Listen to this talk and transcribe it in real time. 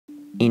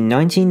In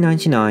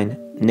 1999,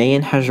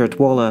 Nayan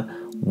Hajratwala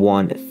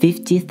won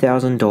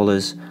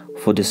 $50,000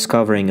 for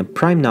discovering a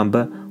prime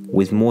number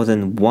with more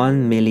than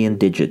 1 million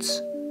digits.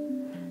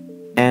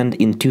 And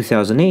in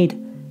 2008,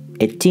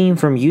 a team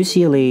from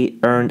UCLA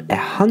earned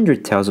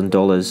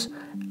 $100,000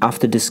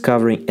 after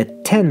discovering a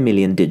 10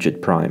 million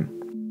digit prime.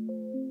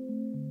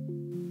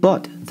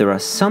 But there are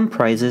some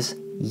prizes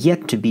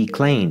yet to be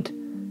claimed.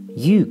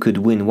 You could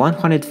win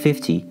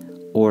 $150,000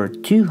 or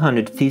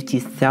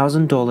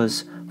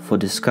 $250,000 for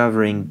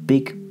discovering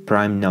big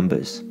prime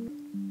numbers.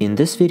 In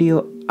this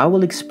video, I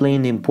will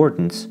explain the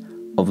importance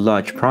of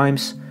large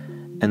primes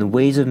and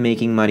ways of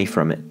making money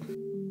from it.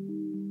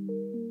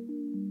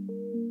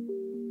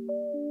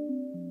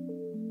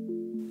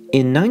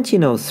 In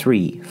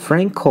 1903,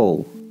 Frank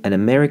Cole, an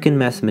American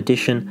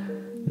mathematician,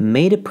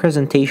 made a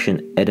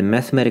presentation at a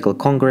mathematical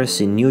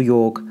congress in New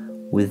York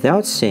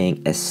without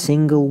saying a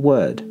single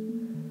word.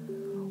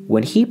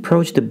 When he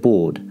approached the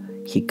board,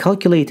 he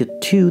calculated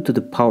 2 to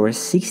the power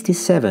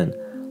 67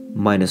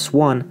 minus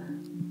 1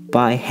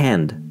 by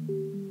hand.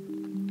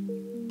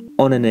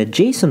 On an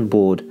adjacent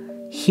board,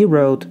 he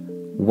wrote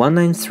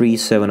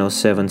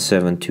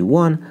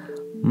 193,707,721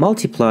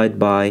 multiplied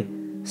by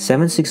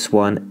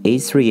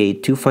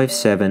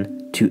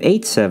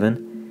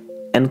 761,838,257,287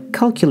 and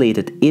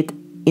calculated it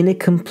in a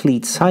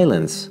complete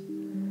silence.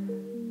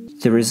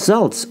 The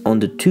results on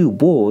the two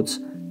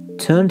boards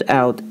turned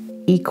out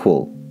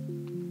equal.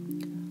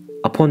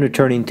 Upon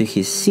returning to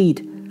his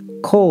seat,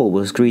 Cole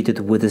was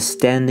greeted with a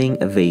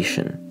standing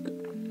ovation.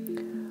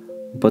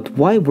 But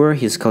why were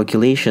his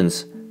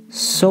calculations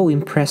so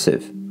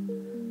impressive?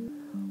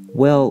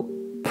 Well,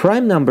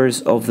 prime numbers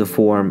of the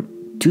form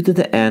 2 to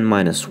the n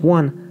minus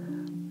 1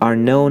 are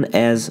known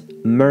as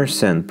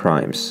Mersenne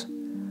primes,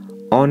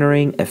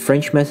 honoring a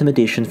French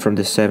mathematician from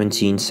the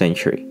 17th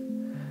century.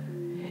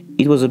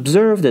 It was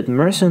observed that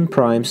Mersenne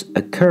primes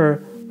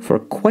occur for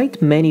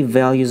quite many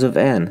values of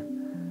n.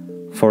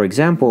 For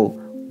example,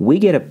 we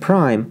get a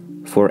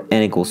prime for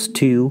n equals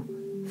 2,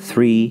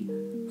 3,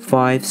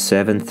 5,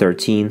 7,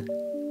 13,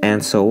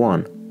 and so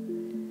on.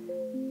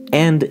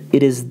 And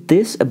it is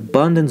this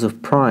abundance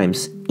of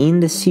primes in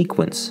the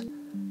sequence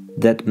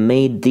that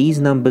made these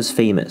numbers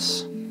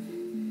famous.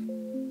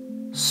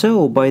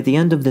 So, by the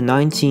end of the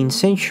 19th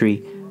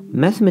century,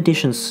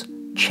 mathematicians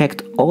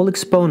checked all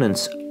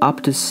exponents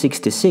up to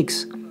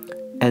 66,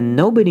 and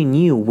nobody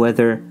knew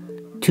whether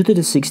 2 to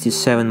the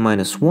 67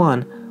 minus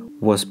 1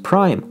 was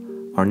prime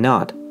or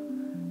not.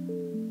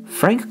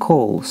 Frank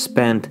Cole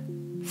spent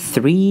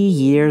 3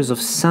 years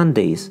of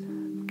Sundays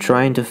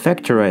trying to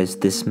factorize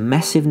this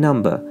massive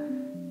number,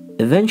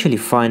 eventually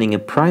finding a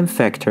prime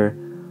factor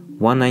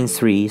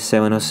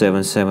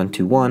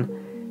 193,707,721,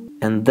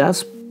 and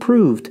thus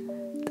proved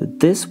that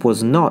this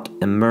was not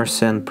a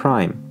Mersenne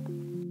prime.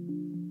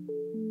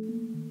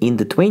 In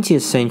the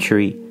 20th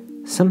century,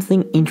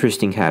 something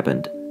interesting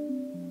happened.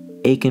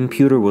 A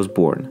computer was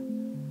born.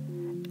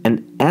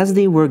 And as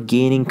they were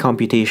gaining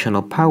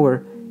computational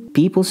power,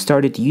 people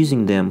started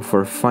using them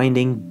for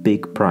finding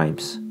big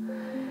primes.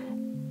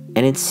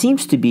 And it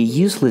seems to be a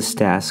useless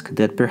task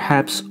that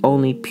perhaps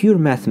only pure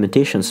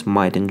mathematicians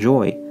might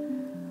enjoy.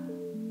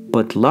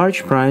 But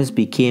large primes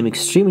became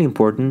extremely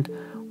important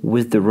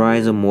with the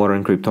rise of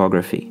modern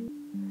cryptography.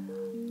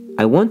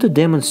 I want to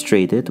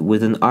demonstrate it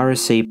with an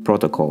RSA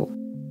protocol.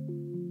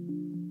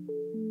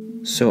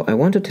 So I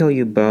want to tell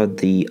you about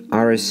the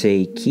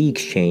RSA key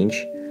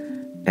exchange,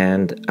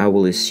 and I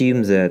will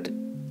assume that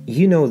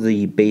you know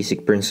the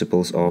basic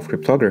principles of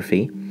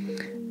cryptography,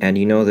 and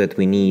you know that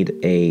we need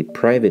a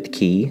private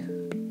key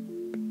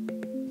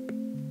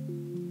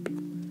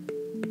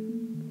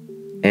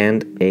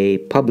and a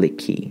public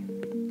key.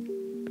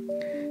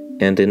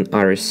 And in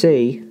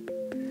RSA,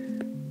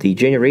 the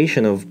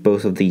generation of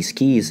both of these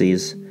keys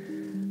is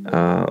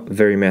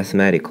very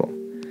mathematical.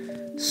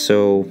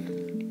 So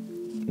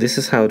this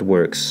is how it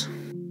works.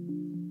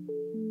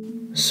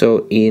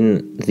 So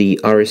in the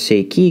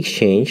RSA key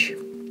exchange,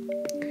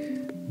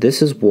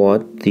 this is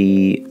what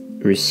the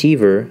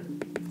receiver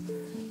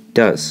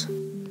does.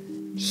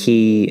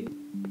 He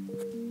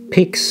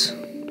picks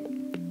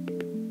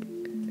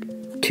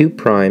two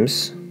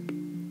primes,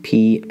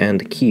 P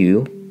and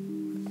Q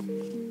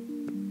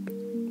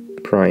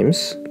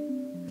primes,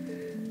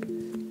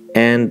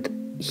 and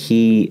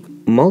he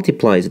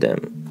multiplies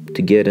them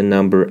to get a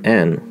number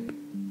n.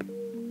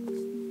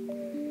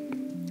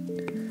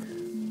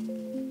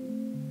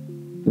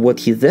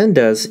 What he then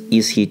does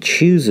is he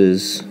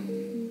chooses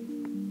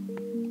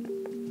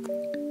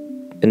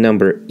a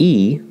number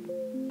e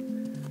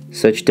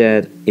such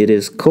that it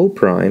is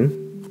coprime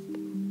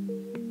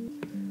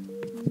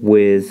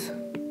with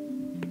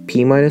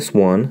p minus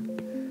 1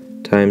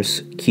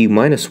 times q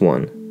minus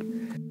 1.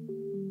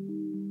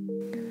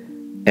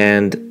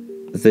 And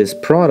this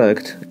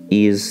product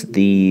is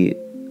the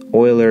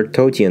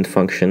Euler-Totient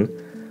function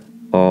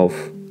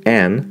of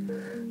n,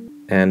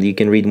 and you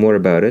can read more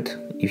about it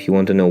if you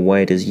want to know why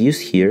it is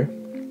used here.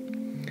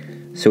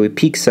 So we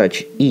pick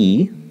such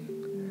e,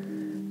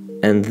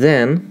 and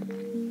then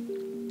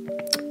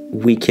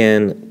we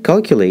can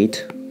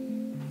calculate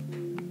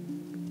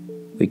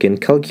we can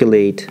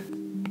calculate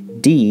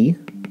D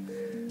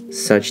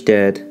such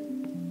that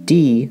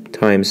D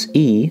times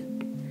E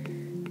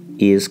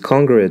is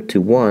congruent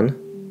to 1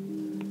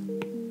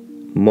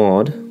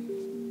 mod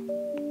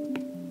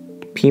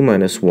P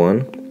minus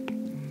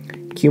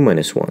 1 Q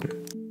minus 1.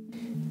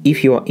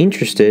 If you are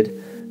interested,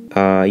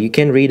 you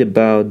can read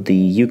about the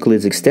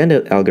Euclid's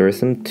extended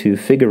algorithm to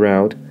figure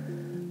out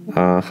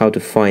how to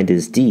find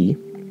this D.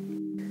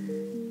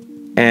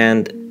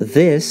 And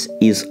this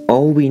is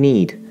all we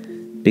need,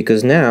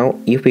 because now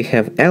if we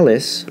have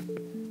Alice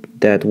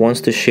that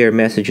wants to share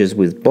messages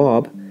with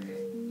Bob,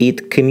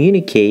 it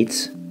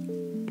communicates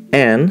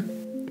N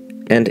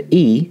and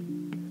E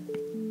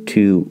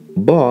to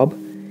Bob,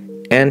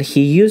 and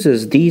he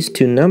uses these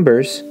two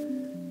numbers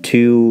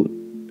to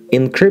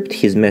encrypt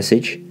his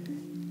message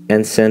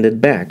and send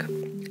it back.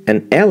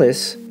 And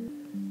Alice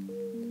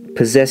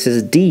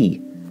possesses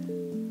D,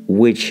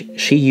 which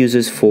she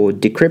uses for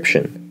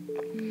decryption.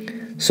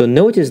 So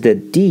notice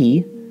that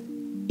D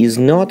is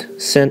not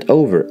sent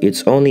over,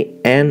 it's only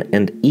N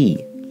and E.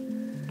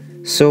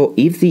 So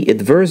if the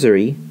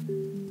adversary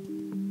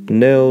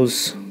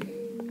knows,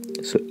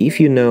 so if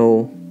you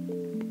know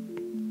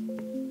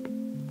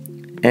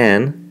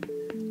N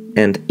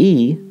and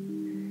E,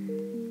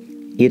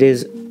 it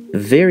is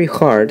very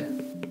hard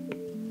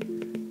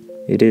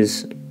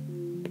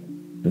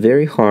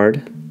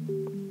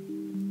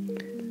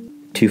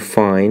to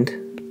find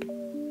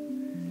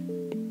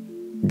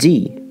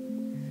D,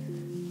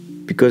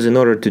 because in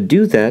order to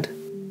do that,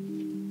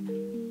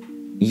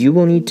 you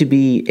will need to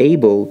be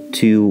able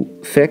to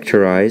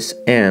factorize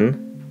N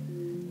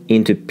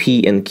into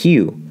P and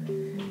Q.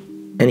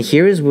 And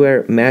here is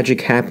where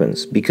magic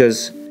happens,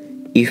 because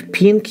if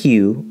P and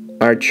Q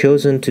are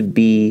chosen to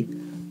be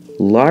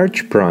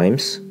large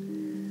primes,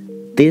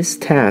 this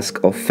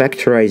task of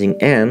factorizing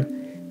N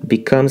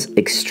becomes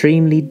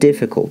extremely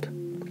difficult.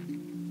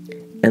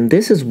 And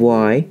this is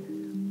why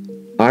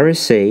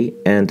RSA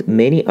and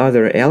many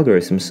other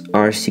algorithms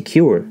are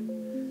secure.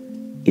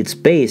 It's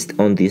based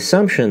on the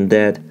assumption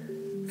that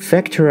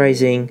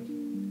factorizing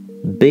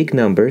big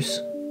numbers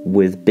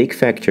with big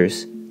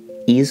factors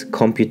is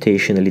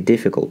computationally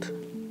difficult.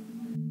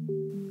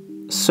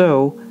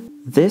 So,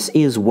 this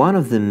is one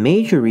of the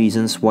major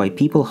reasons why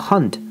people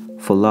hunt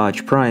for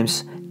large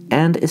primes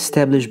and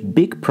establish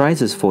big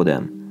prizes for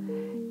them.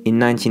 In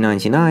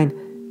 1999,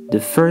 the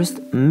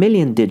first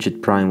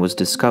million-digit prime was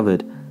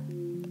discovered.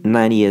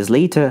 9 years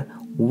later,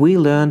 we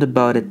learned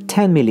about a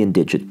 10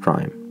 million-digit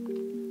prime.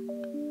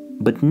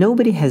 But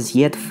nobody has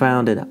yet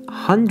found a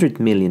 100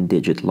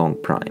 million-digit long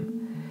prime.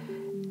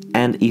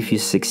 And if you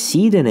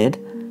succeed in it,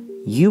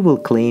 you will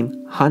claim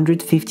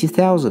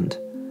 150,000.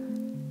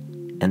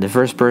 And the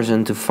first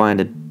person to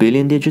find a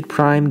billion-digit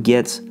prime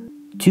gets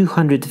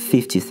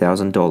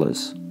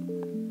 $250,000.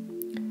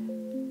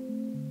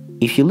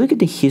 If you look at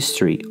the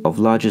history of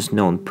largest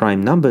known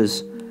prime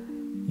numbers,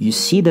 you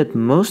see that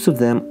most of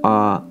them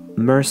are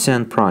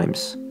Mersenne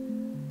primes.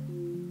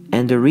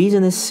 And the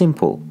reason is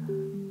simple.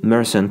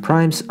 Mersenne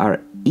primes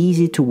are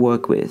easy to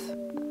work with.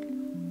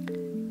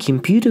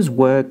 Computers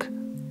work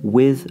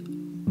with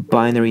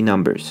binary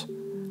numbers.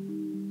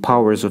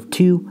 Powers of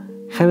 2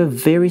 have a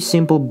very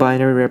simple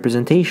binary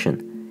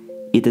representation.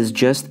 It is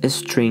just a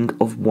string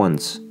of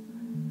ones.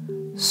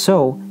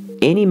 So,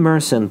 any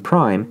Mersenne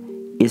prime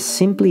is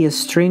simply a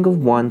string of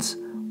ones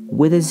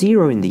with a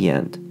 0 in the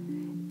end.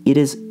 It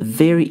is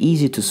very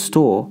easy to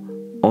store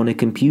on a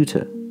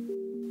computer.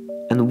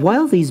 And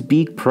while these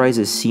big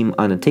prizes seem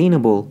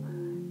unattainable,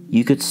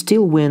 you could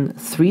still win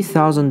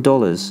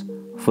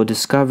 $3,000 for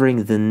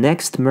discovering the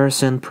next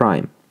Mersenne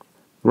prime.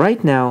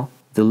 Right now,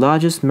 the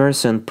largest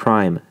Mersenne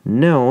prime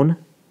known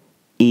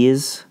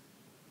is,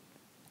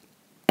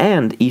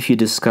 and if you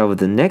discover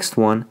the next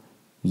one,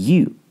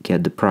 you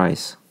get the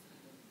prize.